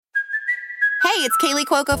Hey, it's Kaylee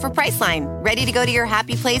Cuoco for Priceline. Ready to go to your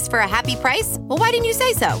happy place for a happy price? Well, why didn't you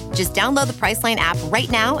say so? Just download the Priceline app right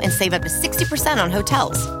now and save up to 60% on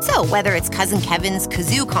hotels. So whether it's Cousin Kevin's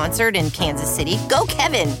Kazoo Concert in Kansas City, go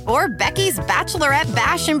Kevin, or Becky's Bachelorette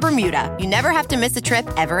Bash in Bermuda, you never have to miss a trip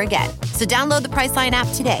ever again. So download the Priceline app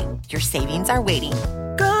today. Your savings are waiting.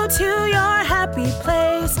 Go to your happy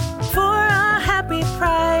place for a happy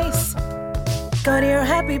price. Go to your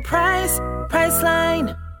happy price,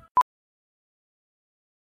 Priceline.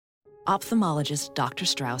 Ophthalmologist Dr.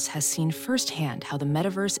 Strauss has seen firsthand how the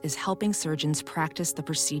metaverse is helping surgeons practice the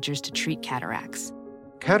procedures to treat cataracts.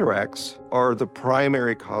 Cataracts are the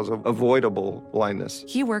primary cause of avoidable blindness.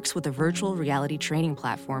 He works with a virtual reality training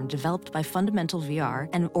platform developed by Fundamental VR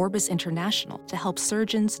and Orbis International to help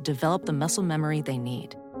surgeons develop the muscle memory they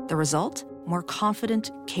need. The result? More confident,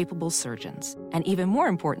 capable surgeons. And even more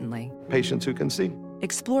importantly, Patients who can see.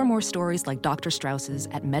 explore more stories like Dr. Strauss's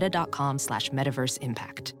at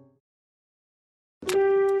meta.com/metaverseimpact.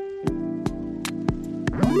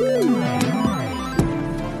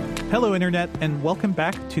 Hello, Internet, and welcome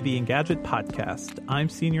back to the Engadget podcast. I'm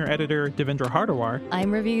Senior Editor Devendra Hardawar.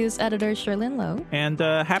 I'm Reviews Editor Sherlyn Lowe. And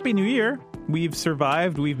Happy New Year. We've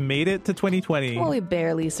survived. We've made it to 2020. Well, we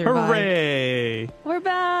barely survived. Hooray! We're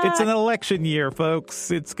back. It's an election year, folks.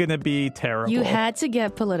 It's going to be terrible. You had to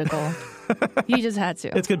get political. You just had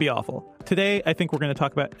to. It's going to be awful. Today, I think we're going to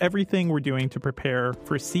talk about everything we're doing to prepare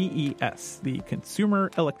for CES, the Consumer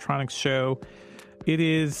Electronics Show. It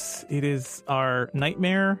is our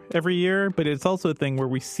nightmare every year, but it's also a thing where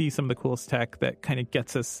we see some of the coolest tech that kind of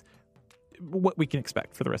gets us what we can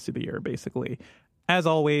expect for the rest of the year, basically. As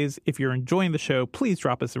always, if you're enjoying the show, please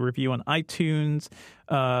drop us a review on iTunes.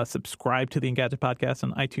 Subscribe to the Engadget podcast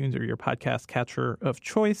on iTunes or your podcast catcher of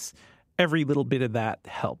choice. Every little bit of that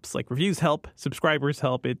helps. Like, reviews help, subscribers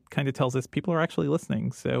help. It kind of tells us people are actually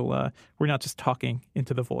listening. So we're not just talking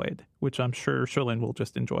into the void, which I'm sure Sherlyn will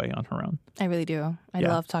just enjoy on her own. I really do. I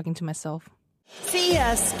love talking to myself.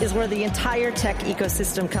 CES is where the entire tech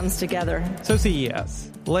ecosystem comes together. So CES,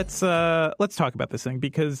 let's talk about this thing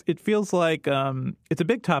because it feels like it's a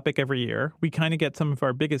big topic every year. We kind of get some of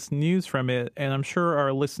our biggest news from it, and I'm sure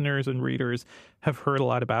our listeners and readers have heard a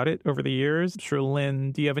lot about it over the years.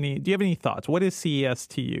 Sherlyn, do you have any thoughts? What is CES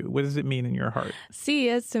to you? What does it mean in your heart?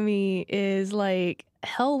 CES to me is like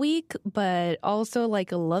Hell Week, but also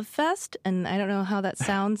like a love fest. And I don't know how that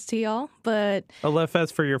sounds to y'all, but a love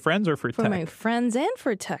fest for your friends or for tech? For my friends and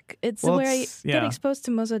for tech. It's where I get exposed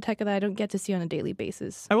to most of the tech that I don't get to see on a daily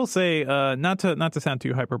basis. I will say, not to sound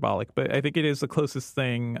too hyperbolic, but I think it is the closest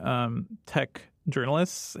thing tech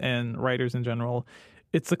journalists and writers in general.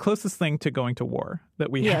 It's the closest thing to going to war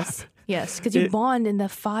that we have. Yes, because you bond in the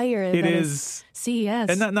fire that is CES.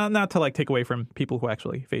 And not to like take away from people who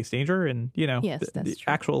actually face danger and, the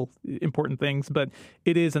actual important things, but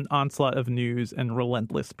it is an onslaught of news and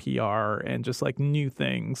relentless PR and just like new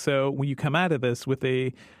things. So when you come out of this with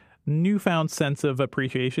a newfound sense of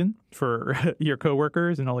appreciation for your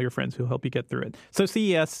coworkers and all your friends who help you get through it. So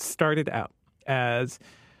CES started out as...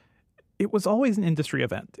 It was always an industry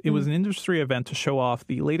event. It was an industry event to show off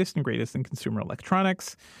the latest and greatest in consumer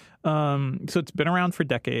electronics. So it's been around for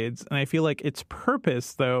decades. And I feel like its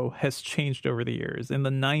purpose, though, has changed over the years. In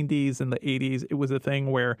the 90s and the 80s, it was a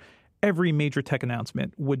thing where every major tech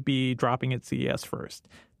announcement would be dropping at CES first.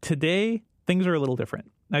 Today, things are a little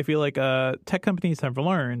different. I feel like tech companies have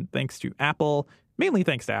learned, thanks to Apple, mainly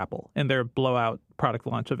thanks to Apple and their blowout product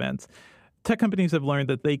launch events, tech companies have learned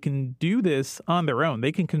that they can do this on their own.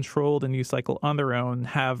 They can control the news cycle on their own,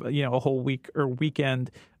 have a whole week or weekend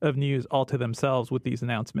of news all to themselves with these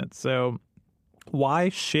announcements. So why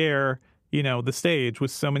share, the stage with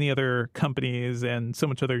so many other companies and so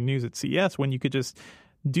much other news at CES when you could just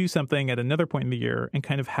do something at another point in the year and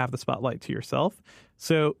kind of have the spotlight to yourself?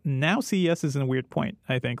 So now CES is in a weird point,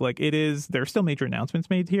 I think. There are still major announcements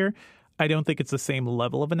made here. I don't think it's the same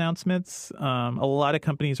level of announcements. A lot of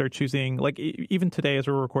companies are choosing, even today as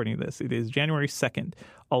we're recording this, it is January 2nd.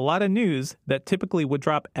 A lot of news that typically would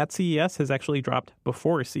drop at CES has actually dropped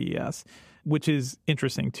before CES, which is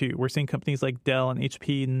interesting too. We're seeing companies like Dell and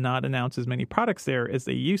HP not announce as many products there as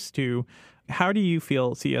they used to. How do you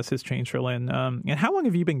feel CES has changed, Sherlyn? And how long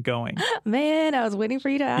have you been going? Man, I was waiting for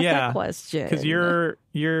you to ask that question. Because you're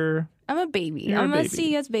I'm a baby. I'm a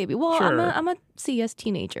CES baby. Well, sure. I'm a CES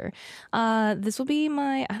teenager. This will be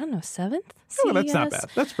my, I don't know, 7th CES? Oh, that's not bad.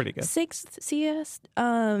 That's pretty good. 6th CES.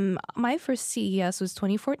 My first CES was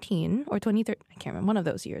 2014 or 2013. I can't remember, one of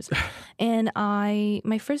those years. And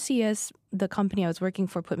my first CES, the company I was working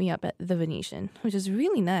for put me up at the Venetian, which is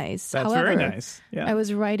really nice. That's However, very nice. Yeah. I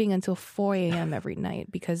was writing until 4 a.m. every night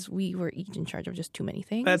because we were each in charge of just too many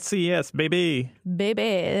things. That's CES, baby. Baby,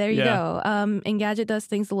 there you go. Engadget does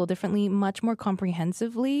things a little differently, much more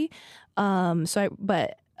comprehensively. I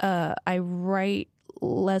write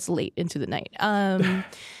less late into the night.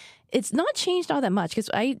 It's not changed all that much because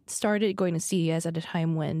I started going to CES at a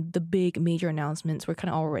time when the big major announcements were kind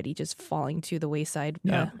of already just falling to the wayside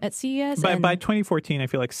at CES. By 2014, I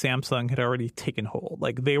feel like Samsung had already taken hold.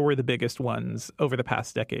 Like they were the biggest ones over the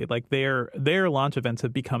past decade. Like their launch events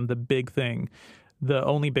have become the big thing, the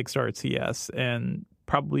only big star at CES, and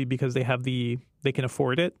probably because they can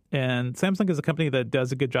afford it. And Samsung is a company that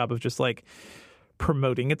does a good job of just like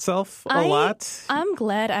promoting itself a lot. I'm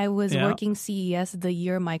glad I was working CES the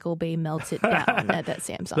year Michael Bay melted down at that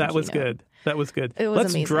Samsung. That was good. That was good. It was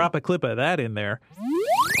Let's amazing. drop a clip of that in there.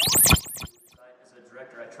 As a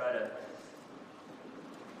director, I try to...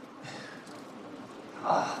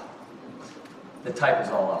 The type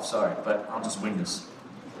is all off, sorry, but I'll just wing this.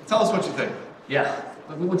 Tell us what you think. Yeah,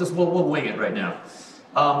 we'll wing it right now.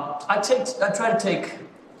 I try to take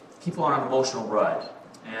people on an emotional ride,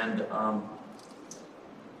 and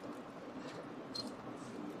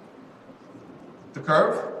The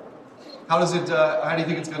Curve? How do you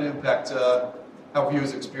think it's going to impact how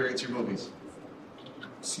viewers experience your movies?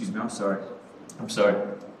 excuse me, I'm sorry.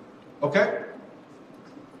 Okay.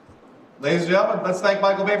 Ladies and gentlemen, let's thank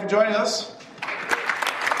Michael Bay for joining us.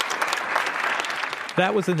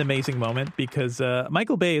 That was an amazing moment because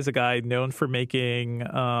Michael Bay is a guy known for making,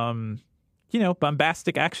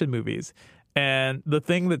 bombastic action movies. And the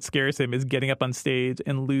thing that scares him is getting up on stage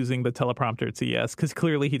and losing the teleprompter at CES because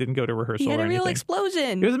clearly he didn't go to rehearsal. He had or a real anything.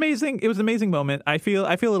 explosion. It was amazing. It was an amazing moment. I feel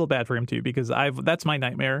a little bad for him too because that's my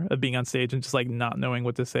nightmare of being on stage and just like not knowing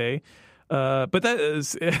what to say. But that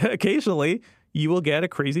is occasionally you will get a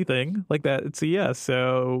crazy thing like that at CES.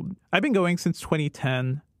 So I've been going since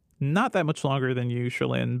 2010. Not that much longer than you,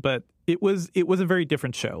 Shalyn, but it was a very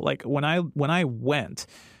different show. Like when I went.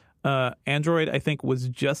 Android, I think, was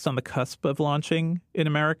just on the cusp of launching in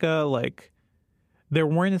America. Like, there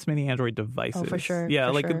weren't as many Android devices. Oh, for sure.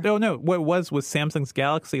 Yeah, no. What it was Samsung's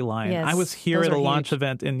Galaxy line. Yes, I was here at a launch huge.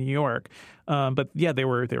 event in New York, but yeah, they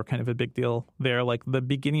were kind of a big deal there. Like the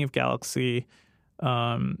beginning of Galaxy,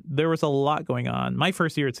 there was a lot going on. My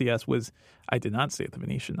first year at CES I did not stay at the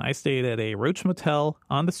Venetian. I stayed at a Roach Motel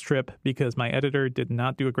on the Strip because my editor did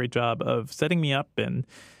not do a great job of setting me up and.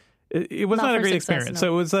 It was not a great experience.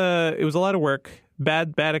 So it was a lot of work,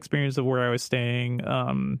 bad experience of where I was staying,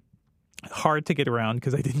 hard to get around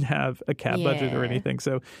because I didn't have a cab budget or anything.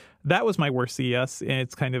 So that was my worst CES, and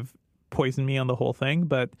it's kind of poisoned me on the whole thing.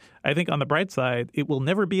 But I think on the bright side, it will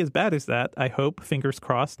never be as bad as that. I hope, fingers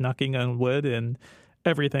crossed, knocking on wood and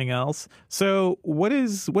everything else. So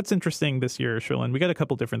what's interesting this year, Shalyn? We got a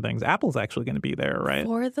couple different things. Apple's actually going to be there, right?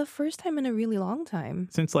 For the first time in a really long time.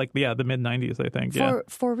 Since the mid-90s, I think.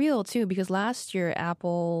 For real, too, because last year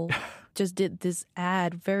Apple just did this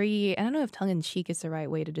ad very, I don't know if tongue-in-cheek is the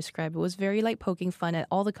right way to describe it. It was very like poking fun at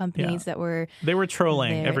all the companies that were They were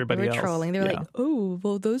trolling everybody else. They were trolling. They were like, oh,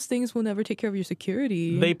 well, those things will never take care of your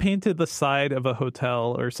security. They painted the side of a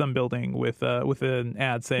hotel or some building with an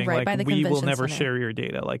ad saying, right, like, we will never center. share your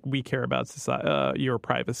data. Like, we care about your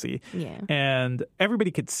privacy. Yeah. And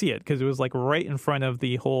everybody could see it because it was like right in front of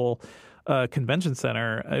the whole convention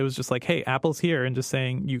center. It was just like, hey, Apple's here and just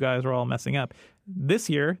saying you guys are all messing up. This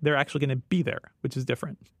year, they're actually going to be there, which is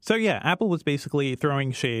different. So yeah, Apple was basically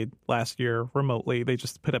throwing shade last year remotely. They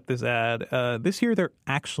just put up this ad. This year, they're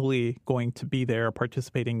actually going to be there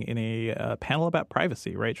participating in a panel about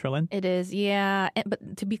privacy, right, Shalyn? It is, yeah.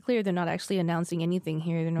 But to be clear, they're not actually announcing anything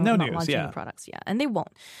here. They're not launching any products yet, and they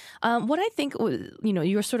won't. What I think,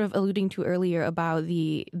 you were sort of alluding to earlier about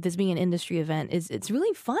this being an industry event is it's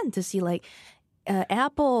really fun to see like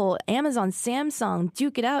Apple, Amazon, Samsung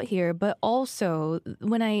duke it out here, but also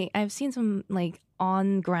when I've seen some like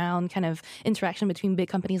on ground kind of interaction between big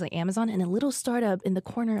companies like Amazon and a little startup in the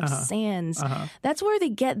corner of Sands. That's where they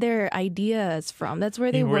get their ideas from. That's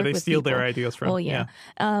where they work with steal people. Their ideas from. Oh yeah.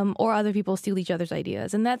 Or other people steal each other's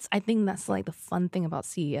ideas, and I think that's like the fun thing about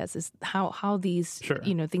CES is how these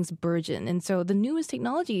things burgeon, and so the newest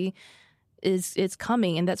technology is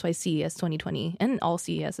coming, and that's why CES 2020 and all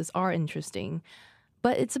CESs are interesting.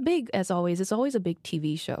 But it's it's always a big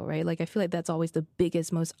TV show, right? Like I feel like that's always the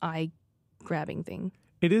biggest, most eye-grabbing thing.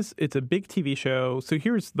 It is. It's a big TV show. So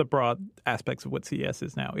here's the broad aspects of what CES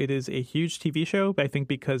is now. It is a huge TV show, I think,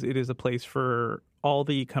 because it is a place for all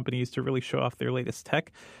the companies to really show off their latest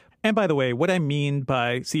tech. And by the way, what I mean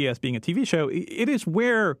by CES being a TV show, it is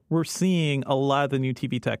where we're seeing a lot of the new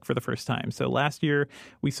TV tech for the first time. So last year,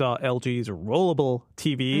 we saw LG's rollable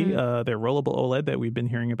TV, their rollable OLED that we've been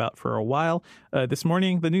hearing about for a while. This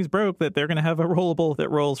morning, the news broke that they're going to have a rollable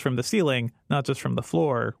that rolls from the ceiling, not just from the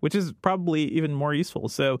floor, which is probably even more useful.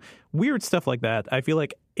 So weird stuff like that. I feel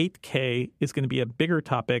like 8K is going to be a bigger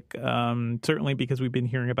topic, certainly because we've been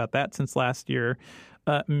hearing about that since last year.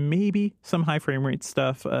 Maybe some high frame rate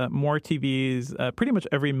stuff, more TVs. Pretty much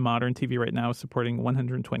every modern TV right now is supporting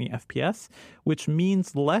 120 FPS, which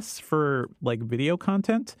means less for like video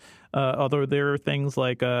content. Although there are things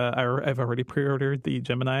like I've already pre-ordered the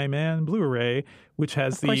Gemini Man Blu-ray, which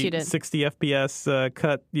has the 60 FPS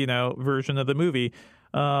cut, version of the movie.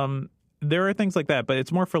 There are things like that, but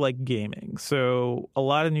it's more for like gaming. So a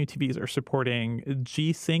lot of new TVs are supporting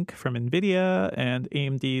G-Sync from NVIDIA and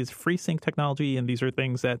AMD's FreeSync technology. And these are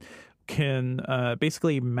things that can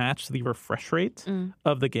basically match the refresh rate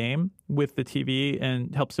of the game with the TV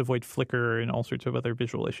and helps avoid flicker and all sorts of other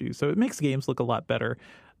visual issues. So it makes games look a lot better.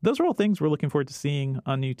 Those are all things we're looking forward to seeing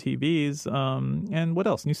on new TVs. And what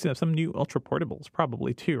else? Some new ultra portables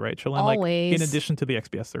probably too, right, Shalane? Always. Like in addition to the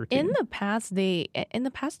XPS 13. In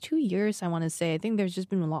the past 2 years, I want to say, I think there's just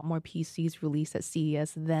been a lot more PCs released at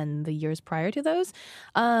CES than the years prior to those.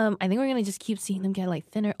 I think we're gonna just keep seeing them get like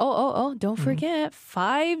thinner. Don't forget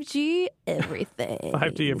 5G everything.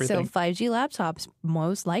 5G everything. So 5G laptops,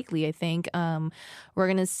 most likely, I think. We're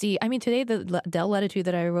gonna see. I mean, today the Dell Latitude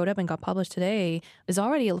that I wrote up and got published today is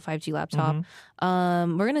already a 5G laptop.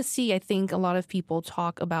 We're going to see, I think, a lot of people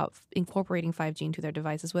talk about incorporating 5G into their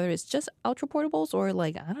devices, whether it's just ultra portables or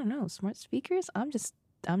like, I don't know, smart speakers. I'm just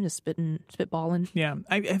spitballing. Yeah,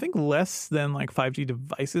 I think less than like 5G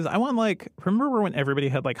devices. I want remember when everybody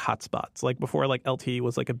had like hotspots, like before like LTE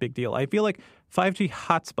was like a big deal. I feel like 5G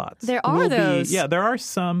hotspots. There are those. There are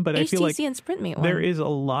some, but HTC I feel like and Sprint made one. There is a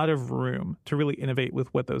lot of room to really innovate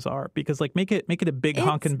with what those are, because like make it a big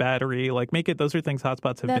honkin' battery. Like those are things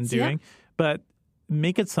hotspots have been doing, but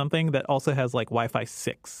make it something that also has like Wi-Fi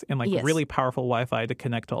 6 and like really powerful Wi-Fi to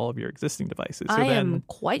connect to all of your existing devices. So I am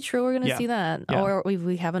quite sure we're going to see that, or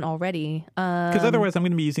we haven't already. Because otherwise, I'm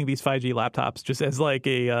going to be using these 5G laptops just as like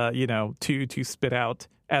a to spit out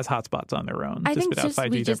as hotspots on their own. I think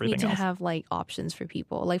we just need to have like options for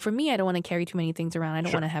people. Like for me, I don't want to carry too many things around. I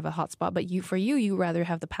don't want to have a hotspot. But you rather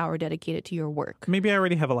have the power dedicated to your work. Maybe I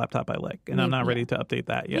already have a laptop I like, and I'm not ready to update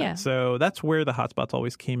that yet. Yeah. So that's where the hotspots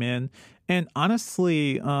always came in. And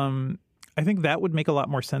honestly, I think that would make a lot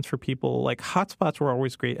more sense for people. Like hotspots were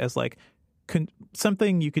always great as like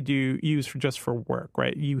something you could use for work,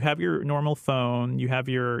 right? You have your normal phone, you have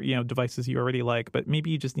your devices you already like, but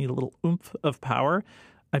maybe you just need a little oomph of power.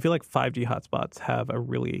 I feel like 5G hotspots have a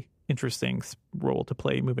really interesting role to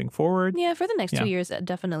play moving forward. Yeah, for the next 2 years,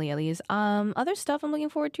 definitely at least. Other stuff I'm looking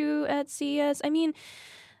forward to at CES. I mean,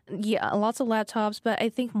 yeah, lots of laptops, but I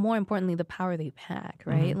think more importantly, the power they pack,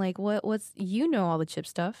 right? Like what's all the chip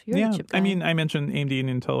stuff. You're a chip guy. I mean, I mentioned AMD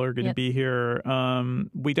and Intel are going to be here.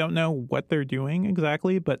 We don't know what they're doing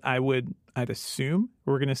exactly, but I'd assume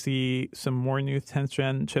we're going to see some more new 10th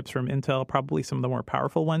gen chips from Intel, probably some of the more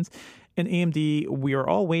powerful ones. And AMD, we are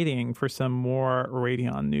all waiting for some more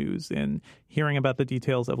Radeon news and hearing about the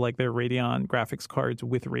details of like their Radeon graphics cards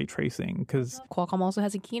with ray tracing. Because Qualcomm also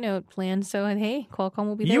has a keynote planned, so hey, Qualcomm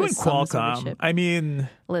will be there. You and Qualcomm, I mean,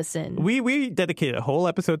 listen, we dedicated a whole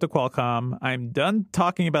episode to Qualcomm. I'm done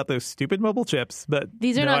talking about those stupid mobile chips, but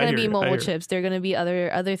these are not going to be mobile chips. They're going to be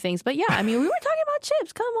other things. But yeah, I mean, we were talking about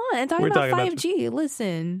chips. Come on, and talking about 5G.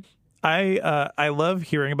 Listen. I love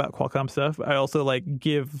hearing about Qualcomm stuff. I also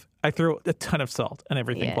I throw a ton of salt on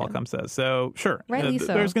everything Qualcomm says. So sure, rightly so.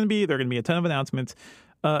 There are going to be a ton of announcements.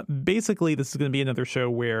 Basically, this is going to be another show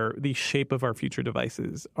where the shape of our future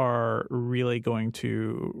devices are really going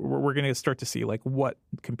to. We're going to start to see like what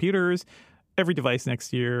computers. Every device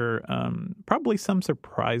next year, probably some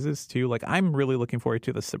surprises too. Like I'm really looking forward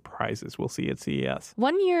to the surprises we'll see at CES.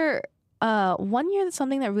 1 year.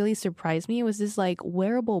 Something that really surprised me was this like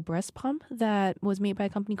wearable breast pump that was made by a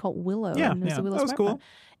company called Willow. Yeah, that was cool.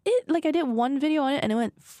 I did one video on it and it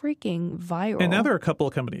went freaking viral. And now there are a couple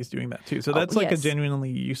of companies doing that too. So that's a genuinely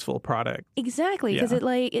useful product. Exactly, because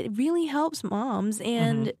it really helps moms.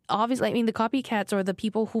 And obviously, I mean, the copycats or the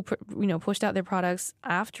people who pushed out their products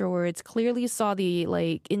afterwards clearly saw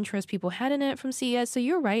the interest people had in it from CES. So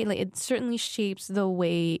you're right, it certainly shapes the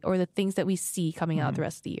way or the things that we see coming out the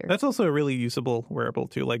rest of the year. That's also a really usable wearable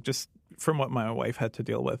too. Just from what my wife had to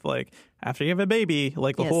deal with. Like after you have a baby,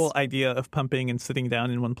 like the whole idea of pumping and sitting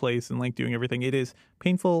down in one place and like doing everything, it is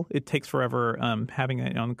painful. It takes forever having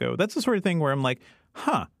it on the go. That's the sort of thing where I'm like,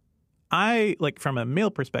 I like from a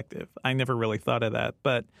male perspective, I never really thought of that.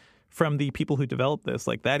 But from the people who developed this,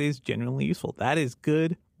 like that is genuinely useful. That is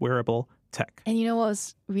good wearable tech. And you know what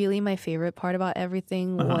was really my favorite part about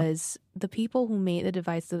everything was the people who made the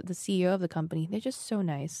device, the CEO of the company. They're just so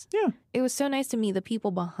nice. Yeah. It was so nice to meet the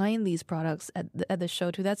people behind these products at the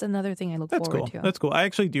show, too. That's another thing I look forward to. That's cool. I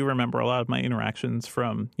actually do remember a lot of my interactions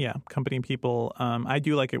from, company people. I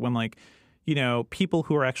do like it when, like, you know, people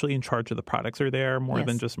who are actually in charge of the products are there more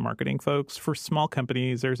than just marketing folks. For small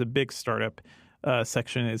companies, there's a big startup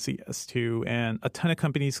section at CES too, and a ton of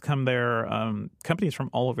companies come there, companies from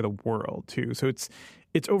all over the world too. So it's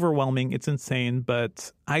overwhelming, it's insane.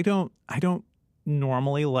 But I don't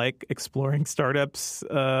normally like exploring startups,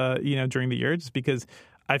 during the year, just because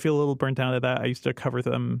I feel a little burnt out of that. I used to cover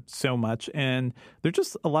them so much, and they're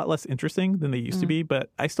just a lot less interesting than they used to be. But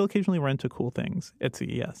I still occasionally run into cool things at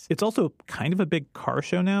CES. It's also kind of a big car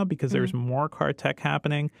show now because there's more car tech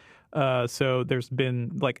happening. So there's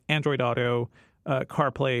been like Android Auto.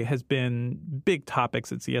 CarPlay has been big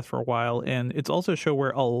topics at CES for a while, and it's also a show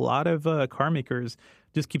where a lot of car makers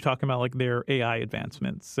just keep talking about like their AI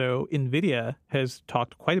advancements. So NVIDIA has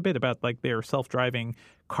talked quite a bit about like their self-driving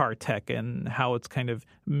car tech and how it's kind of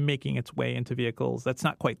making its way into vehicles. That's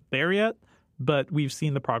not quite there yet, but we've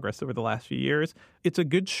seen the progress over the last few years. It's a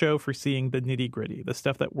good show for seeing the nitty-gritty, the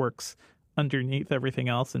stuff that works underneath everything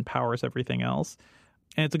else and powers everything else.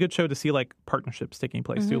 And it's a good show to see like partnerships taking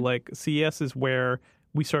place too. Like CES is where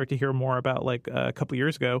we started to hear more about like a couple of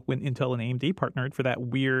years ago when Intel and AMD partnered for that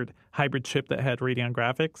weird hybrid chip that had Radeon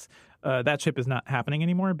graphics. That chip is not happening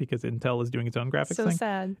anymore because Intel is doing its own graphics thing. So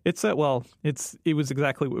sad. It was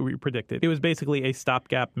exactly what we predicted. It was basically a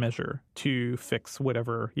stopgap measure to fix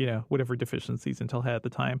whatever deficiencies Intel had at the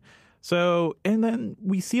time. So, and then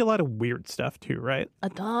we see a lot of weird stuff too, right? A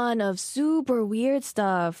ton of super weird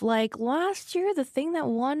stuff. Like last year, the thing that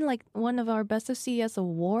won like one of our Best of CES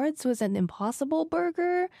awards was an Impossible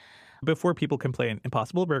Burger. Before people complain,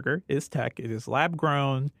 Impossible Burger is tech. It is lab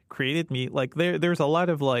grown, created meat. Like there's a lot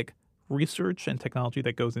of like research and technology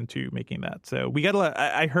that goes into making that. So we got a lot.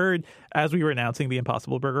 I heard as we were announcing the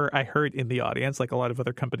Impossible Burger, I heard in the audience like a lot of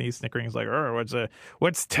other companies snickering, is like, "Oh,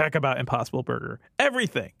 what's tech about Impossible Burger?"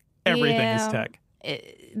 Everything is tech.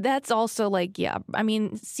 That's also like, I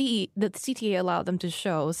mean, the CTA allowed them to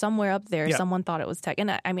show somewhere up there. Someone thought it was tech.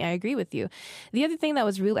 And I agree with you. The other thing that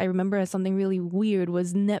was I remember as something really weird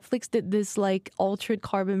was Netflix did this like altered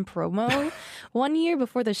carbon promo 1 year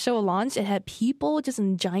before the show launched. It had people just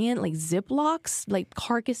in giant like Ziplocs, like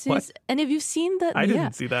carcasses. What? And if you've seen I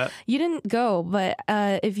didn't see that. You didn't go, but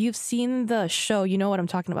if you've seen the show, you know what I'm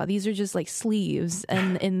talking about. These are just like sleeves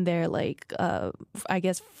and in their like, I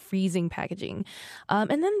guess, freezing packaging.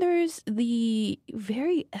 And then there's the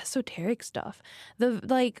very esoteric stuff, the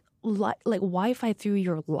like Wi-Fi through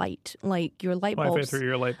your light, like your light bulbs. Wi-Fi through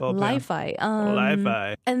your light bulb. Li-Fi.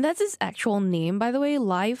 Li-Fi. And that's its actual name, by the way.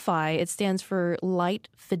 Li-Fi. It stands for light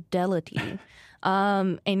fidelity.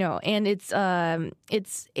 I know, and it's a,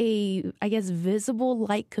 I guess, visible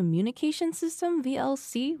light communication system,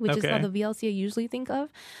 VLC, which is how the VLC I usually think of.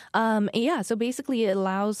 So basically it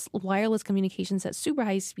allows wireless communications at super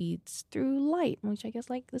high speeds through light, which I guess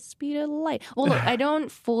like the speed of light. Well, look, I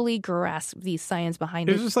don't fully grasp the science behind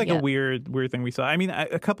it. It was just like a weird thing we saw. I mean,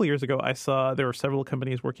 a couple of years ago, I saw there were several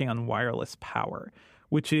companies working on wireless power,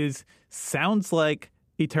 which sounds like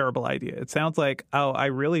a terrible idea. It sounds like, I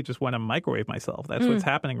really just want to microwave myself. That's what's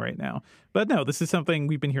happening right now. But no, this is something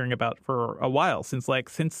we've been hearing about for a while, since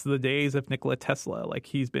the days of Nikola Tesla. Like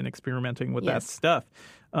he's been experimenting with that stuff.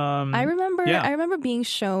 I remember being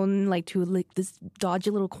shown like to like this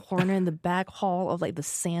dodgy little corner in the back hall of like the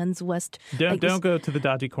Sands West. Don't go to the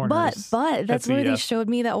dodgy corners. But that's where they showed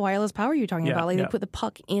me that wireless power you're talking about. Like they put the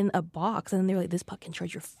puck in a box and they were like, this puck can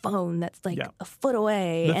charge your phone that's like a foot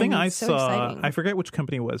away. The thing I saw, exciting. I forget which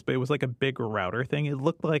company it was, but it was like a big router thing. It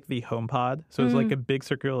looked like the HomePod. So it was like a big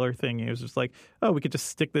circular thing. It was just like, we could just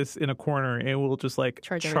stick this in a corner and it will just like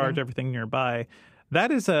charge everything nearby. That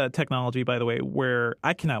is a technology, by the way, where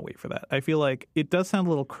I cannot wait for that. I feel like it does sound a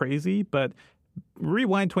little crazy, but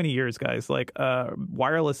rewind 20 years, guys. Like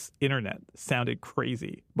wireless internet sounded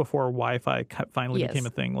crazy before Wi-Fi finally became a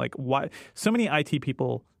thing. Like so many IT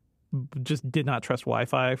people just did not trust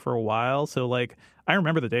Wi-Fi for a while. So like I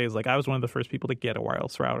remember the days, like I was one of the first people to get a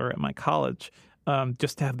wireless router at my college.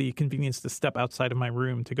 Just to have the convenience to step outside of my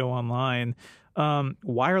room to go online.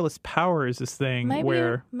 Wireless power is this thing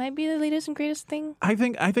might be the latest and greatest thing. I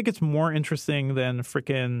think it's more interesting than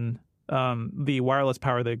freaking the wireless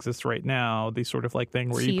power that exists right now, the sort of like thing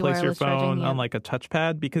where you place your phone on like a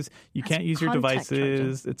touchpad, because you can't use your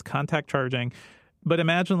devices. It's contact charging. But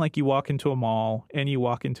imagine like you walk into a mall and you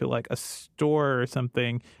walk into like a store or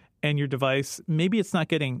something, and your device, maybe it's not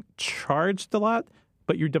getting charged a lot,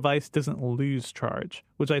 but your device doesn't lose charge,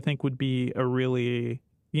 which I think would be a really,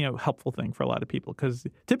 helpful thing for a lot of people. Because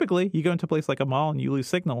typically you go into a place like a mall and you lose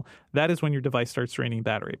signal. That is when your device starts draining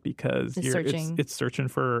battery, because it's searching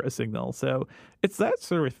for a signal. So it's that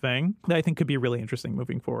sort of thing that I think could be really interesting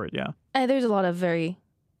moving forward. Yeah. There's a lot of very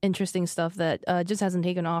interesting stuff that just hasn't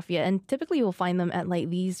taken off yet. And typically you'll find them at like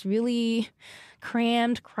these really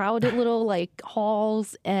crammed, crowded little like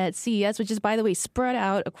halls at CES, which is, by the way, spread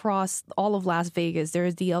out across all of Las Vegas.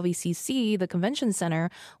 There's the LVCC, the convention center,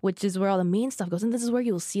 which is where all the main stuff goes. And this is where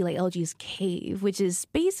you'll see like LG's Cave, which is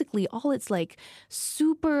basically all its like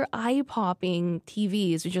super eye-popping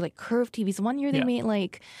TVs, which are like curved TVs. One year they made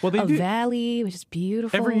like Valley, which is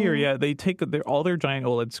beautiful. Every year, they take all their giant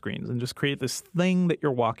OLED screens and just create this thing that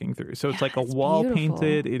you're walking through. So it's like a wall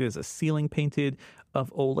painted, it is a ceiling painted of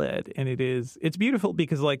OLED, and it's beautiful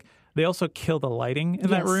because like they also kill the lighting in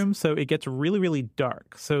that room, so it gets really, really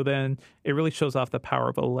dark. So then it really shows off the power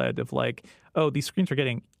of OLED of like, oh, these screens are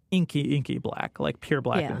getting inky black, like pure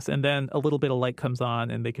blackness. And then a little bit of light comes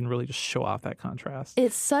on and they can really just show off that contrast.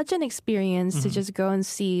 It's such an experience to just go and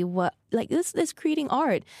see what, like, this is creating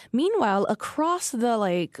art. Meanwhile, across the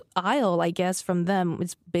like aisle, I guess from them,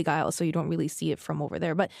 it's big aisle, so you don't really see it from over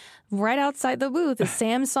there. But right outside the booth is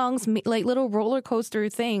Samsung's like little roller coaster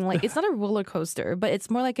thing. Like, it's not a roller coaster, but it's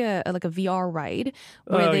more like a VR ride.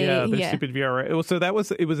 Where stupid VR ride. So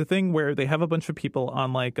it was a thing where they have a bunch of people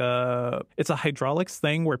on like it's a hydraulics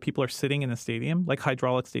thing where people are sitting in a stadium, like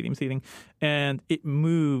hydraulic stadium seating, and it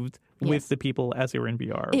moved with the people as they were in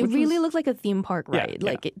VR. It really looked like a theme park ride.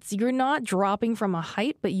 Like you're not dropping from a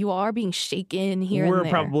height, but you are being shaken here and there. We're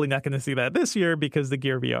probably not going to see that this year because the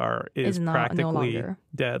Gear VR is practically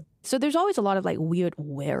dead. So there's always a lot of like weird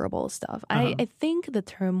wearable stuff. I think the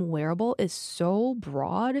term wearable is so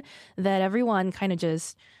broad that everyone kind of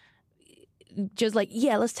just like,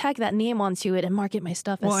 let's tag that name onto it and market my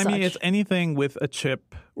stuff as such. Well, I mean, it's anything with a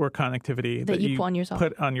chip or connectivity that you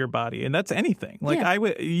put on your body, and that's anything.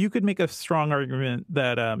 Like you could make a strong argument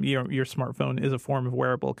that your smartphone is a form of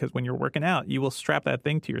wearable, because when you're working out, you will strap that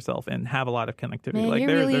thing to yourself and have a lot of connectivity. Man, like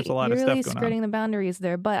there's a lot of stuff going on. You're really skirting the boundaries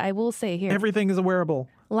there, but I will say here, everything is a wearable.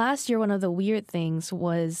 Last year, one of the weird things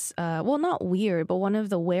was, not weird, but one of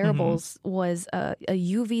the wearables was a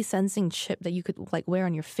UV sensing chip that you could like wear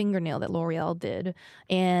on your fingernail that L'Oreal did.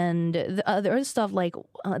 And there was stuff like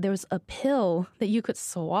there was a pill that you could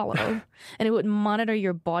swallow and it would monitor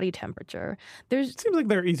your body temperature. It seems like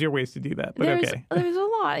there are easier ways to do that, but okay. There's a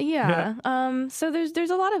lot, yeah. So there's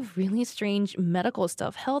a lot of really strange medical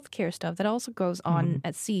stuff, healthcare stuff that also goes on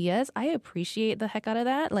at CES. I appreciate the heck out of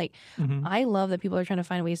that. Like, I love that people are trying to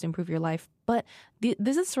find ways to improve your life, but this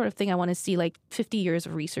is the sort of thing I want to see like 50 years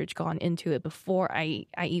of research gone into it before I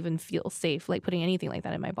even feel safe like putting anything like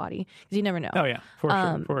that in my body, because you never know. Oh yeah, for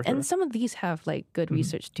sure. And some of these have like good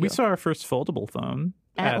research too. We saw our first foldable phone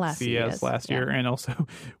at CES last year, and also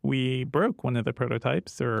we broke one of the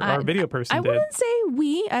prototypes, or our video person did. I wouldn't say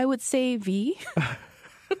we, I would say V.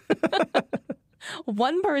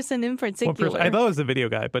 One person in particular. I thought it was the video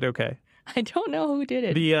guy, but okay. I don't know who did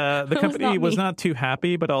it. The company was not too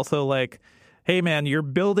happy, but also like, hey man, you're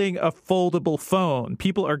building a foldable phone.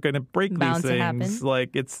 People are going to break these things.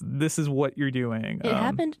 Like this is what you're doing. It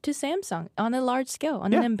happened to Samsung on a large scale,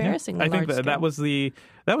 on an embarrassingly large scale. I think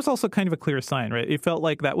that was also kind of a clear sign, right? It felt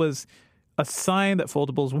like that was a sign that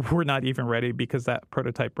foldables were not even ready because that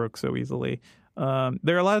prototype broke so easily.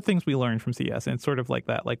 There are a lot of things we learned from CES, and it's sort of like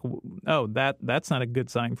that. Like, oh, that's not a good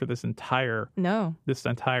sign for this entire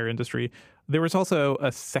industry. There was also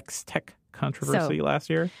a sex tech controversy last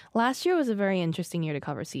year. Last year was a very interesting year to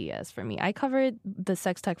cover CES for me. I covered the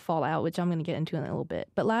sex tech fallout, which I'm going to get into in a little bit.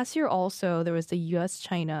 But last year also there was the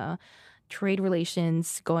U.S.-China trade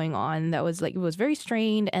relations going on that was like, it was very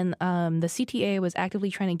strained, and the CTA was actively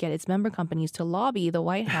trying to get its member companies to lobby the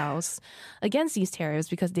White House against these tariffs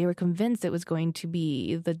because they were convinced it was going to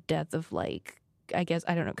be the death of like, I guess,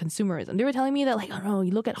 I don't know, consumerism. They were telling me that like, oh no,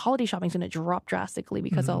 you look at holiday shopping is going to drop drastically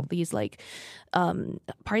because all these like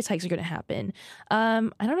price hikes are going to happen. I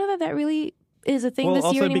don't know that really is a thing this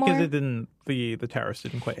year anymore. Also because the tariffs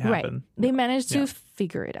didn't quite happen. Right. They managed to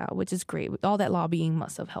figure it out, which is great. All that lobbying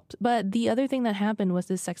must have helped. But the other thing that happened was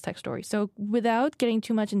this sex tech story. So without getting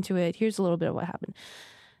too much into it, here's a little bit of what happened.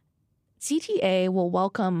 CTA will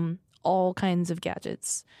welcome all kinds of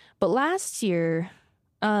gadgets. But last year,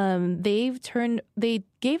 They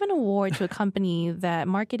gave an award to a company that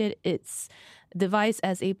marketed its device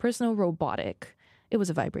as a personal robotic. It was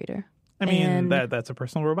a vibrator. I mean, that's a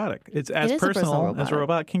personal robotic. It's as personal as a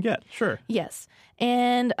robot can get. Sure. Yes.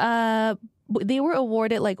 And they were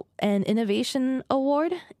awarded like an innovation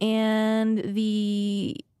award. And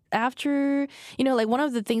after, like one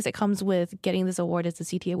of the things that comes with getting this award is the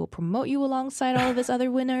CTA will promote you alongside all of its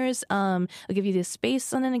other winners. It'll give you this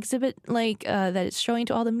space on an exhibit like that it's showing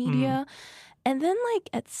to all the media. And then like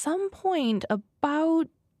at some point about,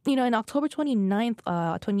 in October 29th,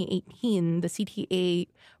 2018, the CTA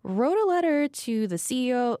wrote a letter to the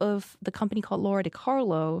CEO of the company called Laura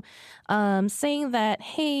DiCarlo saying that,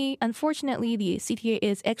 hey, unfortunately, the CTA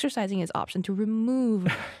is exercising its option to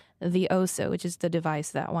remove the OSO, which is the device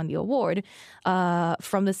that won the award,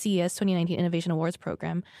 from the CES 2019 Innovation Awards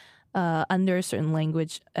program under a certain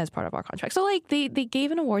language as part of our contract. So, like, they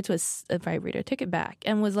gave an award to a vibrator, took it back,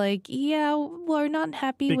 and was like, yeah, we're not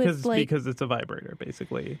happy with, like... Because it's a vibrator,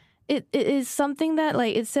 basically. It is something that,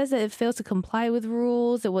 like, it says that it fails to comply with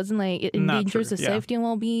rules. It wasn't, like, it endangers the safety and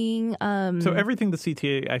well-being. So everything the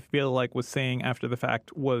CTA, I feel like, was saying after the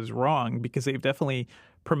fact was wrong because they've definitely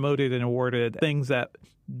promoted and awarded things that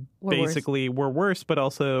were worse, but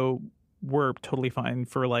also were totally fine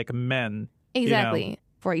for, like, men. Exactly.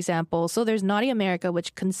 For example, so there's Naughty America,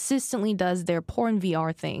 which consistently does their porn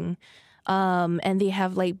VR thing. And they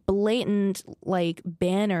have like blatant like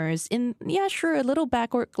banners in, a little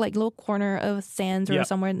backward, like little corner of Sands or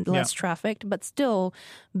somewhere less trafficked, but still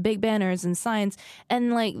big banners and signs.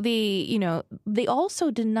 And like they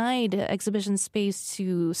also denied exhibition space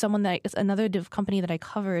to another company that I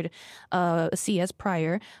covered CES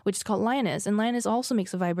prior, which is called Lioness. And Lioness also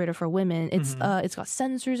makes a vibrator for women. It's got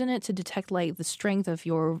sensors in it to detect like the strength of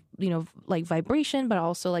your, like vibration, but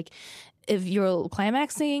also like if you're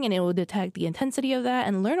climaxing, and it will detect the intensity of that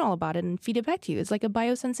and learn all about it and feed it back to you. It's like a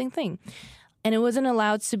biosensing thing. And it wasn't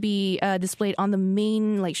allowed to be displayed on the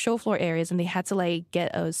main like show floor areas, and they had to like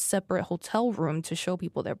get a separate hotel room to show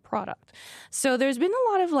people their product. So there's been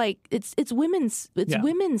a lot of like it's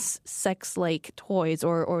women's sex like toys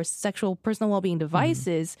or sexual personal well-being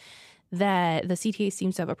devices that the CTA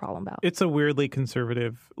seems to have a problem about. It's a weirdly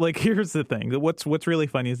conservative. Like, here's the thing. What's really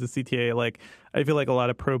funny is the CTA. Like, I feel like a lot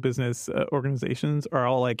of pro-business organizations are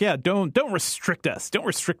all like, yeah, don't restrict us. Don't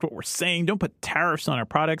restrict what we're saying. Don't put tariffs on our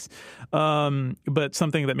products. But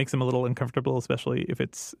something that makes them a little uncomfortable, especially if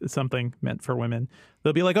it's something meant for women,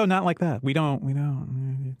 they'll be like, oh, not like that. We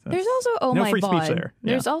don't. There's also no free speech there.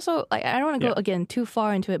 There's also, like, I don't want to go again too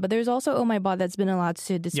far into it, but there's also Oh My Bod that's been allowed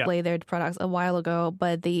to display their products a while ago.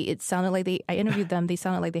 But it sounded like I interviewed them. They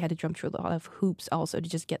sounded like they had to jump through a lot of hoops also to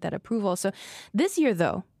just get that approval. So this year,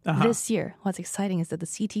 though. This year, what's exciting is that the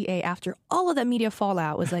CTA, after all of that media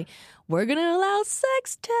fallout, was like, we're going to allow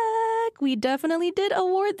sex tech. We definitely did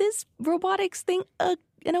award this robotics thing an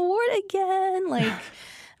award again. Like,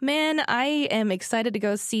 man, I am excited to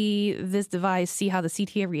go see this device, see how the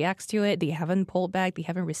CTA reacts to it. They haven't pulled back. They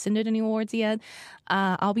haven't rescinded any awards yet.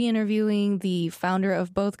 I'll be interviewing the founder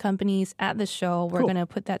of both companies at the show. We're going to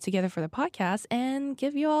put that together for the podcast and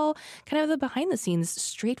give you all kind of the behind the scenes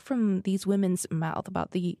straight from these women's mouth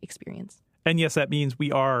about the experience. And yes, that means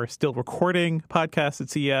we are still recording podcasts at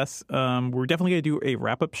CES. We're definitely going to do a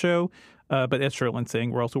wrap-up show. But as Cherylyn's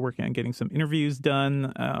saying, we're also working on getting some interviews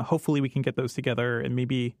done. Hopefully we can get those together and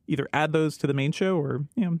maybe either add those to the main show or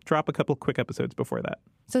drop a couple quick episodes before that.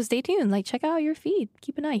 So stay tuned. Like, check out your feed.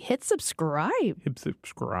 Keep an eye. Hit subscribe.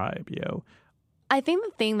 Yo. I think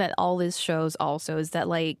the thing that all this shows also is that,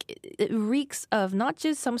 like, it reeks of not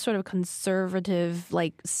just some sort of conservative,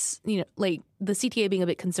 like, like the CTA being a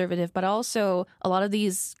bit conservative, but also a lot of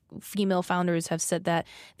these female founders have said that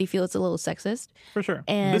they feel it's a little sexist. For sure.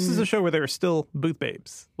 And this is a show where there are still booth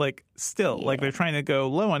babes. Like, still. Like, they're trying to go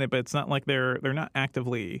low on it, but it's not like they're not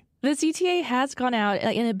actively... The CTA has gone out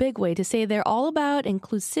in a big way to say they're all about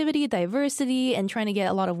inclusivity, diversity, and trying to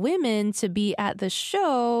get a lot of women to be at the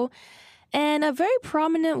show. And a very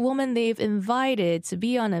prominent woman they've invited to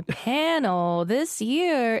be on a panel this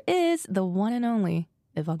year is the one and only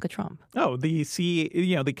Ivanka Trump. Oh, the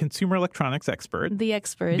consumer electronics expert. The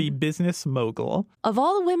expert. The business mogul. Of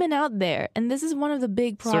all the women out there, and this is one of the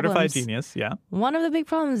big problems. Certified genius, yeah. One of the big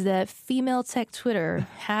problems that female tech Twitter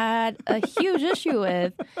had a huge issue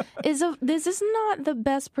with is this is not the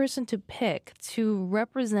best person to pick to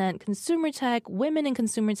represent consumer tech, women in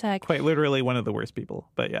consumer tech. Quite literally one of the worst people,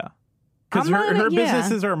 but yeah. Because her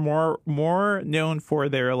businesses are more known for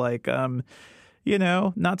their, like,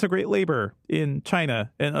 not so great labor in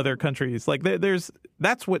China and other countries. Like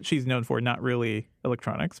that's what she's known for, not really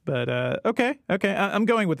electronics. But okay, I'm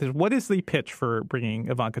going with this. What is the pitch for bringing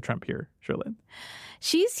Ivanka Trump here, Sherlyn?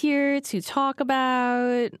 She's here to talk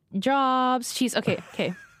about jobs. She's okay.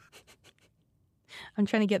 I'm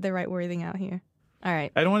trying to get the right wording out here. All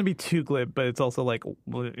right. I don't want to be too glib, but it's also like,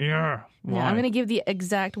 yeah. Yeah, I'm going to give the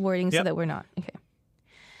exact wording so that we're not. Okay.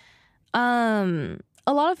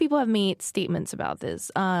 A lot of people have made statements about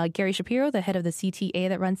this. Gary Shapiro, the head of the CTA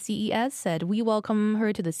that runs CES, said, "We welcome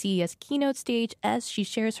her to the CES keynote stage as she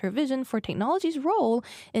shares her vision for technology's role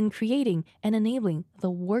in creating and enabling the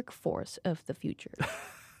workforce of the future."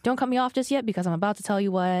 Don't cut me off just yet because I'm about to tell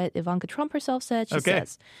you what Ivanka Trump herself said. She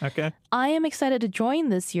says, "I am excited to join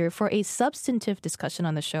this year for a substantive discussion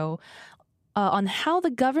on the show on how the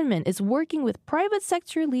government is working with private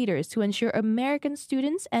sector leaders to ensure American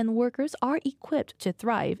students and workers are equipped to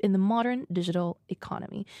thrive in the modern digital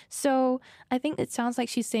economy." So I think it sounds like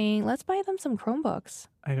she's saying, let's buy them some Chromebooks.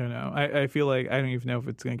 I don't know. I feel like I don't even know if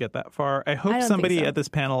it's going to get that far. I hope somebody at this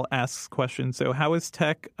panel asks questions. So how is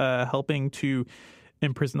tech helping to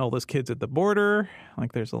imprison all those kids at the border?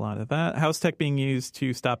 Like, there's a lot of that. How's tech being used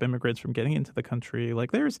to stop immigrants from getting into the country?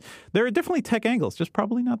 Like, there are definitely tech angles, just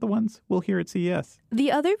probably not the ones we'll hear at CES.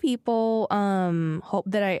 The other people hope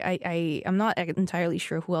that I'm not entirely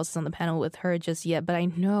sure who else is on the panel with her just yet, but I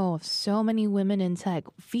know of so many women in tech,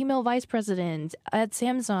 female vice presidents at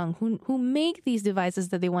Samsung who make these devices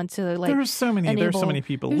that they want to like. There's so many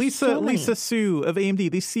people. Lisa Su of AMD,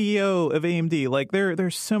 the CEO of AMD. Like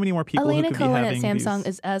there's so many more people. Elena who could Cohen be at having Samsung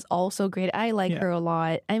is also great. I like her a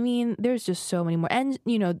lot. I mean, there's just so many more. And,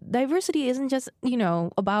 diversity isn't just,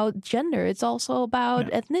 about gender. It's also about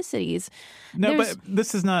ethnicities. No, but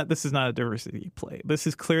this is not a diversity play. This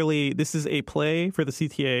is a play for the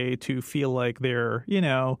CTA to feel like they're,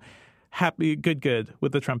 happy, good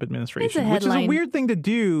with the Trump administration, which is a weird thing to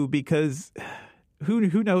do because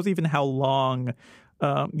who knows even how long,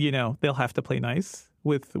 they'll have to play nice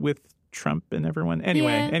with Trump and everyone.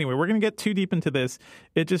 Anyway, we're going to get too deep into this.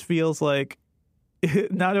 It just feels like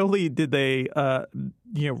not only did they,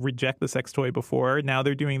 reject the sex toy before, now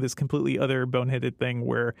they're doing this completely other boneheaded thing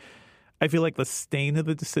where I feel like the stain of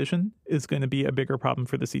the decision is going to be a bigger problem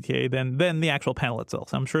for the CTA than the actual panel itself.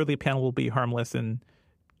 So I'm sure the panel will be harmless and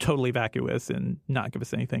totally vacuous and not give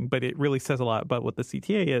us anything, but it really says a lot about what the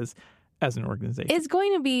CTA is as an organization. It's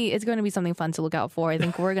going to be something fun to look out for. I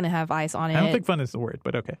think we're going to have eyes on it. I don't think fun is the word,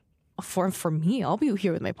 but okay. For me, I'll be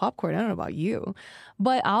here with my popcorn. I don't know about you.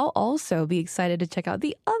 But I'll also be excited to check out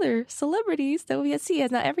the other celebrities that will be at CES.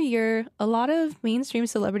 Now, every year, a lot of mainstream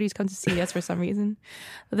celebrities come to CES for some reason.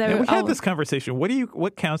 We had this conversation.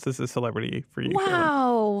 What counts as a celebrity for you?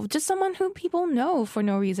 Wow. Just someone who people know for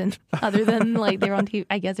no reason other than like they're on TV.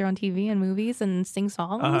 I guess they're on TV and movies and sing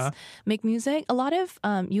songs, make music. A lot of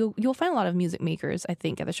you'll find a lot of music makers, I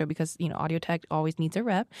think, at the show because, audio tech always needs a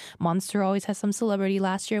rep. Monster always has some celebrity.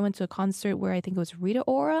 Last year, I went to a concert where I think it was Rita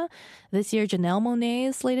Ora. This year, Janelle Monáe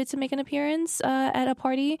is slated to make an appearance at a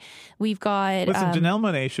party. We've got... Listen, Janelle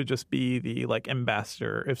Monáe should just be the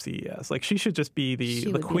ambassador of CES. Like, she should just be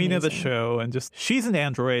the queen of the show, and she's an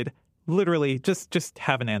android. Literally, just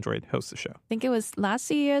have an android host the show. I think it was last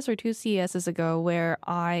CES or 2 CESs ago where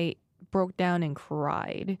I broke down and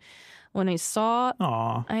cried when I saw...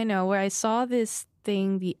 Aww. I know, where I saw this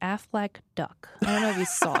thing, the Affleck duck. I don't know if you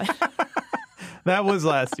saw it. That was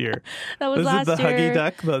last year. That was last year. Is it the huggy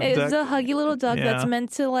duck? It's a huggy little duck that's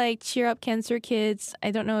meant to cheer up cancer kids. I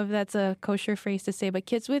don't know if that's a kosher phrase to say, but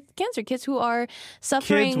kids with cancer, kids who are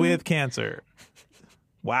suffering. Kids with cancer.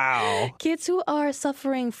 Wow. Kids who are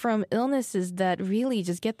suffering from illnesses that really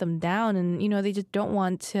just get them down and, they just don't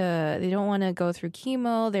want to go through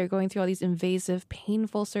chemo. They're going through all these invasive,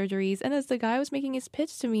 painful surgeries. And as the guy was making his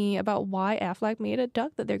pitch to me about why Affleck made a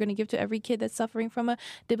duck that they're going to give to every kid that's suffering from a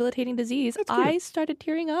debilitating disease, I started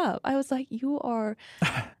tearing up. I was like, you're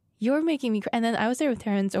making me cry. And then I was there with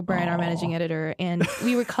Terrence O'Brien, our managing editor, and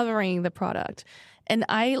we were covering the product. And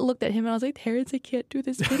I looked at him and I was like, Terrence, I can't do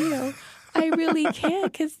this video. I really can't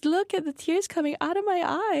because look at the tears coming out of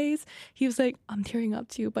my eyes. He was like, I'm tearing up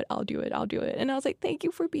too, but I'll do it. And I was like, thank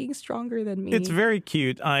you for being stronger than me. It's very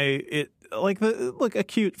cute. A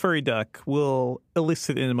cute furry duck will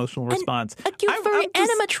elicit an emotional response. A cute furry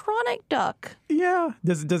animatronic duck. Yeah.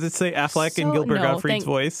 Does it say Affleck in Gilbert Gottfried's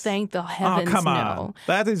voice? Thank the heavens. Oh, come on. No.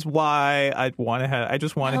 That is why I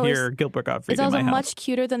just want to hear Gilbert Gottfried in my house. It's also much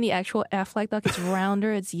cuter than the actual Affleck duck. It's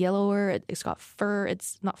rounder. It's yellower. It's got fur.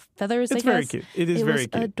 It's not feathers. It's very cute. It is very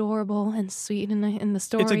cute. It was adorable and sweet in the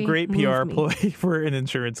story. It's a great PR ploy for an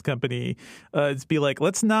insurance company. It's be like,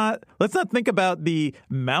 let's not think about the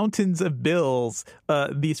mountains of bills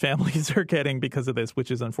these families are getting because of this,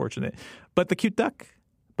 which is unfortunate. But the cute duck.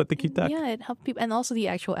 Yeah, it helped people. And also the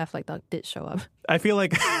actual Affleck duck did show up. I feel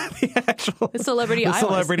like the celebrity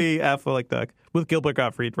Affleck duck with Gilbert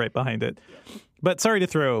Gottfried right behind it. But sorry to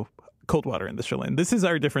throw cold water in the Shalin. This is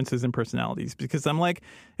our differences in personalities, because I'm like,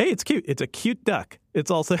 hey, it's cute. It's a cute duck. It's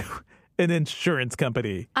also an insurance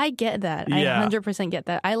company. I get that. Yeah. I 100% get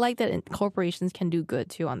that. I like that corporations can do good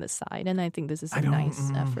too on this side. And I think this is a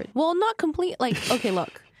nice effort. Well, not complete. Like, okay,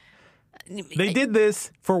 look. They did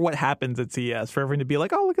this for what happens at CES, for everyone to be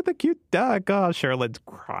like, oh, look at the cute duck. Oh, Sherilyn's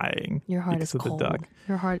crying. Your heart is cold. The duck.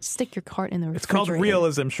 Your heart, stick your heart in the refrigerator. It's called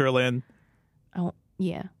realism, Sherilyn. Oh,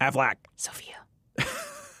 yeah. Affleck. Sophia.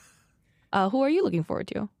 Who are you looking forward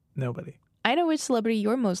to? Nobody. I know which celebrity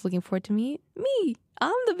you're most looking forward to meet. Me.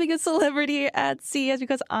 I'm the biggest celebrity at CES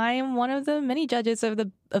because I am one of the many judges of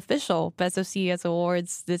the official Best of CES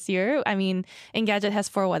Awards this year. I mean, Engadget has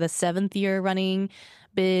for the 7th year running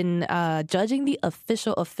been judging the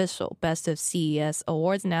official Best of CES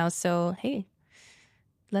Awards now. So, hey,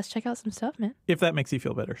 let's check out some stuff, man. If that makes you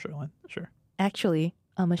feel better, Sherilyn. Sure. Actually,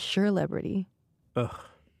 I'm a sure-lebrity. Ugh.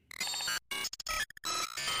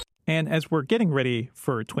 And as we're getting ready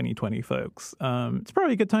for 2020, folks, it's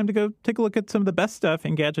probably a good time to go take a look at some of the best stuff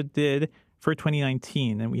Engadget did for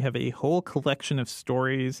 2019. And we have a whole collection of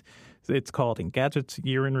stories. It's called Engadget's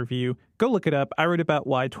Year in Review. Go look it up. I wrote about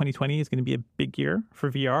why 2020 is going to be a big year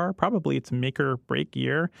for VR. Probably it's a make or break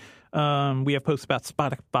year. We have posts about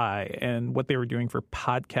Spotify and what they were doing for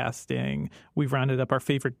podcasting. We've rounded up our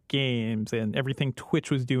favorite games and everything Twitch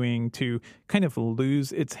was doing to kind of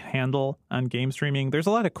lose its handle on game streaming. There's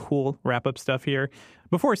a lot of cool wrap-up stuff here.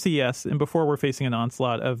 Before CES and before we're facing an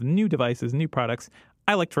onslaught of new devices, new products,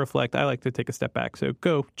 I like to reflect. I like to take a step back. So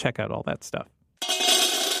go check out all that stuff.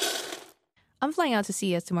 I'm flying out to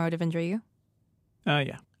CES tomorrow, Devendra. You?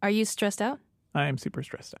 Yeah. Are you stressed out? I am super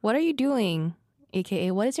stressed out. What are you doing?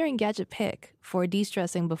 AKA, what is your Engadget pick for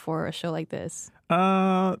de-stressing before a show like this?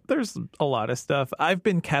 There's a lot of stuff. I've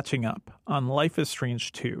been catching up on Life is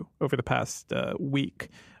Strange 2 over the past week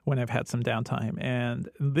when I've had some downtime. And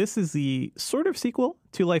this is the sort of sequel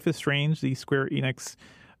to Life is Strange, the Square Enix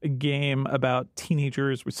game about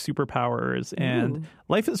teenagers with superpowers. And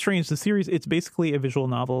Life is Strange, the series, it's basically a visual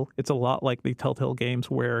novel. It's a lot like the Telltale games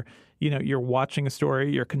where, you know, you're watching a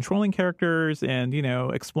story, you're controlling characters and, you know,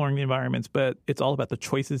 exploring the environments, but it's all about the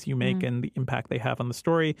choices you make and the impact they have on the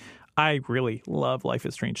story. I really love Life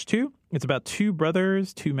is Strange 2. It's about two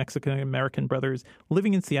Mexican-American brothers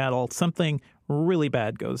living in Seattle. Something really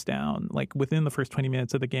bad goes down, like within the first 20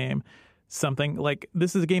 minutes of the game. Something like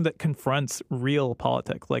this is a game that confronts real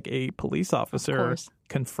politics, like a police officer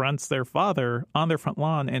confronts their father on their front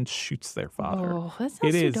lawn and shoots their father. Oh, that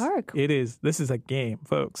sounds too dark. It is. This is a game,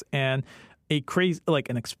 folks. And a crazy, like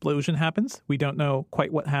an explosion happens. We don't know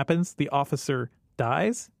quite what happens. The officer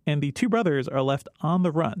dies and the two brothers are left on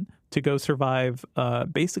the run to go survive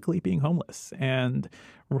basically being homeless and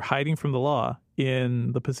hiding from the law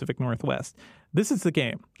in the Pacific Northwest. This is the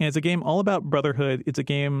game. And it's a game all about brotherhood. It's a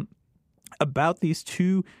game about these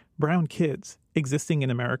two brown kids existing in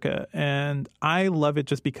America. And I love it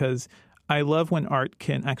just because I love when art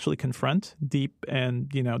can actually confront deep and,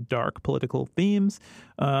 you know, dark political themes.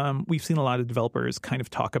 We've seen a lot of developers kind of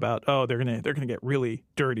talk about, oh, they're gonna get really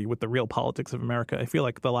dirty with the real politics of America. I feel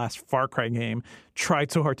like the last Far Cry game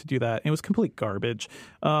tried so hard to do that. It was complete garbage.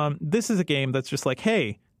 This is a game that's just like,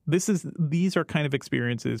 hey, these are kind of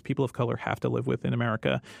experiences people of color have to live with in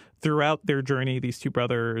America throughout their journey. These two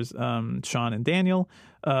brothers, Sean and Daniel,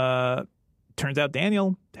 turns out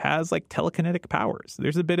Daniel has like telekinetic powers.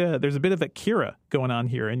 There's a bit of Akira going on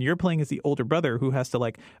here, and you're playing as the older brother who has to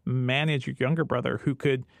like manage your younger brother who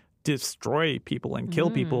could destroy people and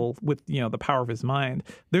kill people with, you know, the power of his mind.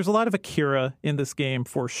 There's a lot of Akira in this game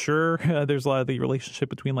for sure. There's a lot of the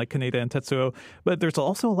relationship between like Kaneda and Tetsuo, but there's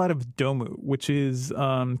also a lot of Domu, which is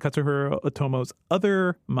Katsuhiro Otomo's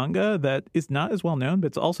other manga that is not as well known, but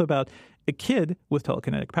it's also about a kid with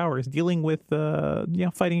telekinetic powers dealing with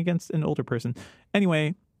fighting against an older person.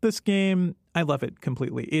 Anyway, this game, I love it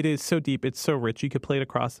completely. It is so deep. It's so rich. You could play it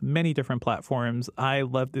across many different platforms. I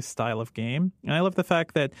love this style of game. And I love the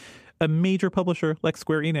fact that a major publisher like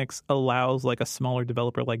Square Enix allows like a smaller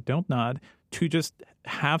developer like Don't Nod to just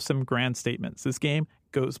have some grand statements. This game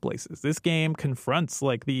goes places. This game confronts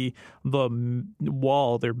like the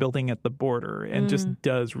wall they're building at the border and just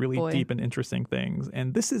does really deep and interesting things.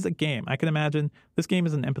 And this is a game. I can imagine this game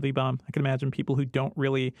is an empathy bomb. I can imagine people who don't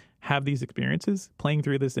really have these experiences playing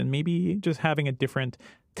through this and maybe just having a different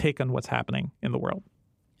take on what's happening in the world.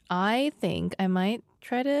 I think I might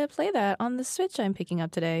try to play that on the Switch I'm picking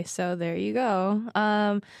up today. So there you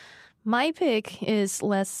go. My pick is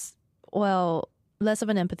less of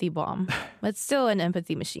an empathy bomb, but still an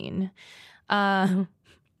empathy machine. And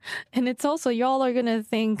it's also, y'all are going to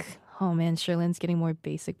think, oh man, Sherlyn's getting more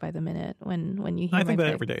basic by the minute when you hear I think my that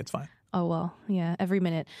pick. every day, it's fine. Oh, well, yeah, every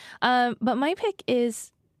minute. But my pick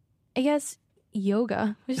is, I guess,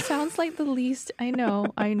 yoga, which sounds like the least. I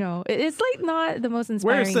know. It's like not the most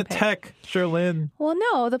inspiring. Where's the pick. tech, Sherlyn? Well,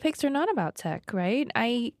 no, the picks are not about tech, right?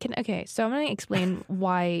 So I'm going to explain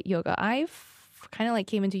why yoga. I've kind of like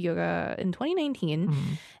came into yoga in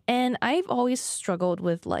 2019, and I've always struggled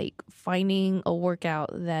with like finding a workout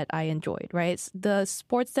that I enjoyed, right? The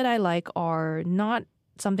sports that I like are not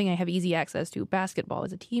something I have easy access to. Basketball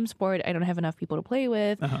is a team sport. I don't have enough people to play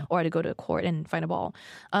with or to go to a court and find a ball.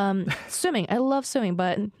 Swimming. I love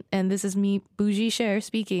swimming, and this is me, bougie Cher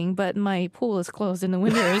speaking, but my pool is closed in the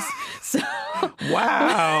winters. So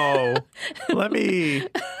wow. Let me...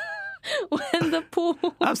 When the pool...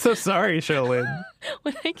 I'm so sorry, Sherlyn.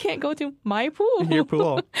 When I can't go to my pool. Your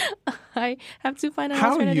pool. I have to find an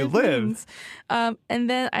How alternative you live. means. And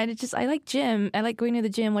then I like gym. I like going to the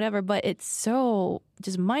gym, whatever, but it's so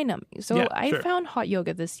just mind-numbing. So I found hot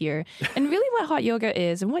yoga this year. And really what hot yoga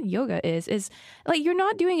is and what yoga is like you're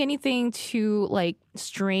not doing anything too like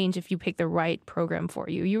strange if you pick the right program for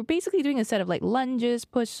you. You're basically doing a set of like lunges,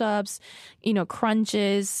 push-ups,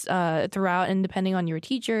 crunches throughout. And depending on your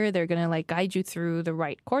teacher, they're going to like guide you through the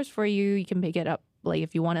right course for you. You can pick it up. Like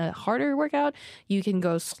if you want a harder workout, you can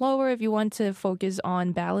go slower if you want to focus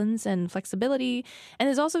on balance and flexibility. And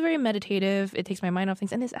it's also very meditative. It takes my mind off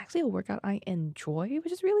things. And it's actually a workout I enjoy,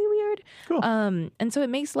 which is really weird. Cool. And so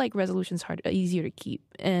it makes like resolutions easier to keep.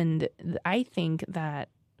 And I think that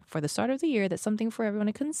for the start of the year, that's something for everyone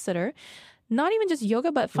to consider. Not even just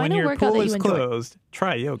yoga, but find a workout that you enjoy. When your pool is closed,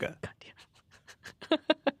 try yoga. God damn.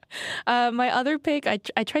 My other pick, I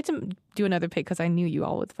tried to do another pick because I knew you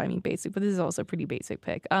all would find me basic, but this is also a pretty basic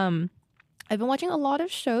pick. I've been watching a lot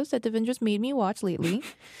of shows that Devendra's made me watch lately,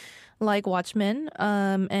 like Watchmen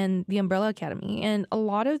and The Umbrella Academy. And a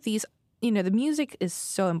lot of these, the music is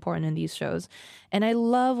so important in these shows. And I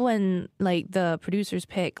love when like the producers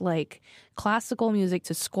pick like classical music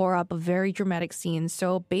to score up a very dramatic scene.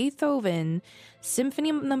 So Beethoven,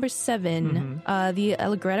 Symphony No. 7, the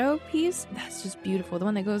Allegretto piece, that's just beautiful. The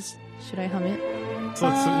one that goes, should I hum it? So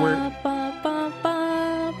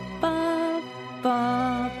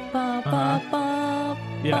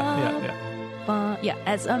Yeah,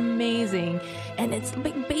 it's amazing. And it's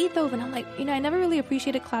like Beethoven. I'm like, I never really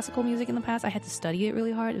appreciated classical music in the past. I had to study it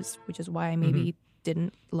really hard, which is why I maybe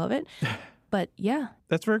didn't love it. But yeah.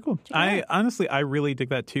 That's very cool. I really dig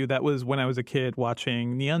that too. That was when I was a kid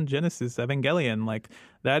watching Neon Genesis Evangelion. Like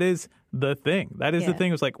that is the thing. That is the thing.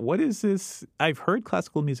 It was like, what is this? I've heard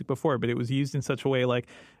classical music before, but it was used in such a way like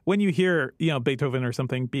when you hear, Beethoven or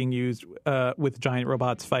something being used with giant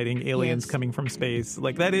robots fighting aliens coming from space,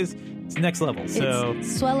 like it's next level. So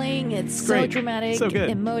it's swelling, it's so dramatic, so good.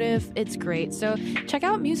 Emotive, it's great. So check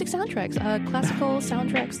out music soundtracks, classical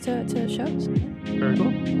soundtracks to shows. Very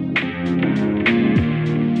cool.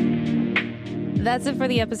 That's it for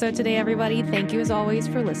the episode today, everybody. Thank you as always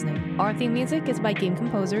for listening. Our theme music is by game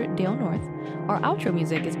composer Dale North. Our outro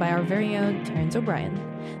music is by our very own Terrence O'Brien.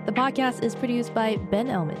 The podcast is produced by Ben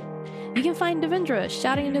Ellman. You can find Devendra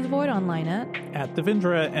shouting into the void online at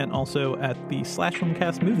Devendra and also at the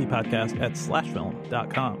 /Filmcast movie podcast at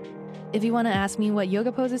 /film.com. If you want to ask me what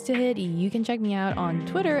yoga poses to hit, you can check me out on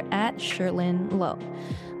Twitter at SherlynLow.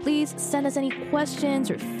 Please send us any questions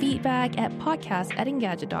or feedback at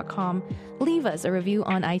podcast@engadget.com. Leave us a review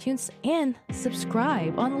on iTunes and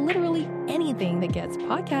subscribe on literally anything that gets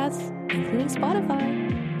podcasts, including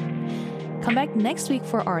Spotify. Come back next week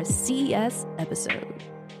for our CES episode.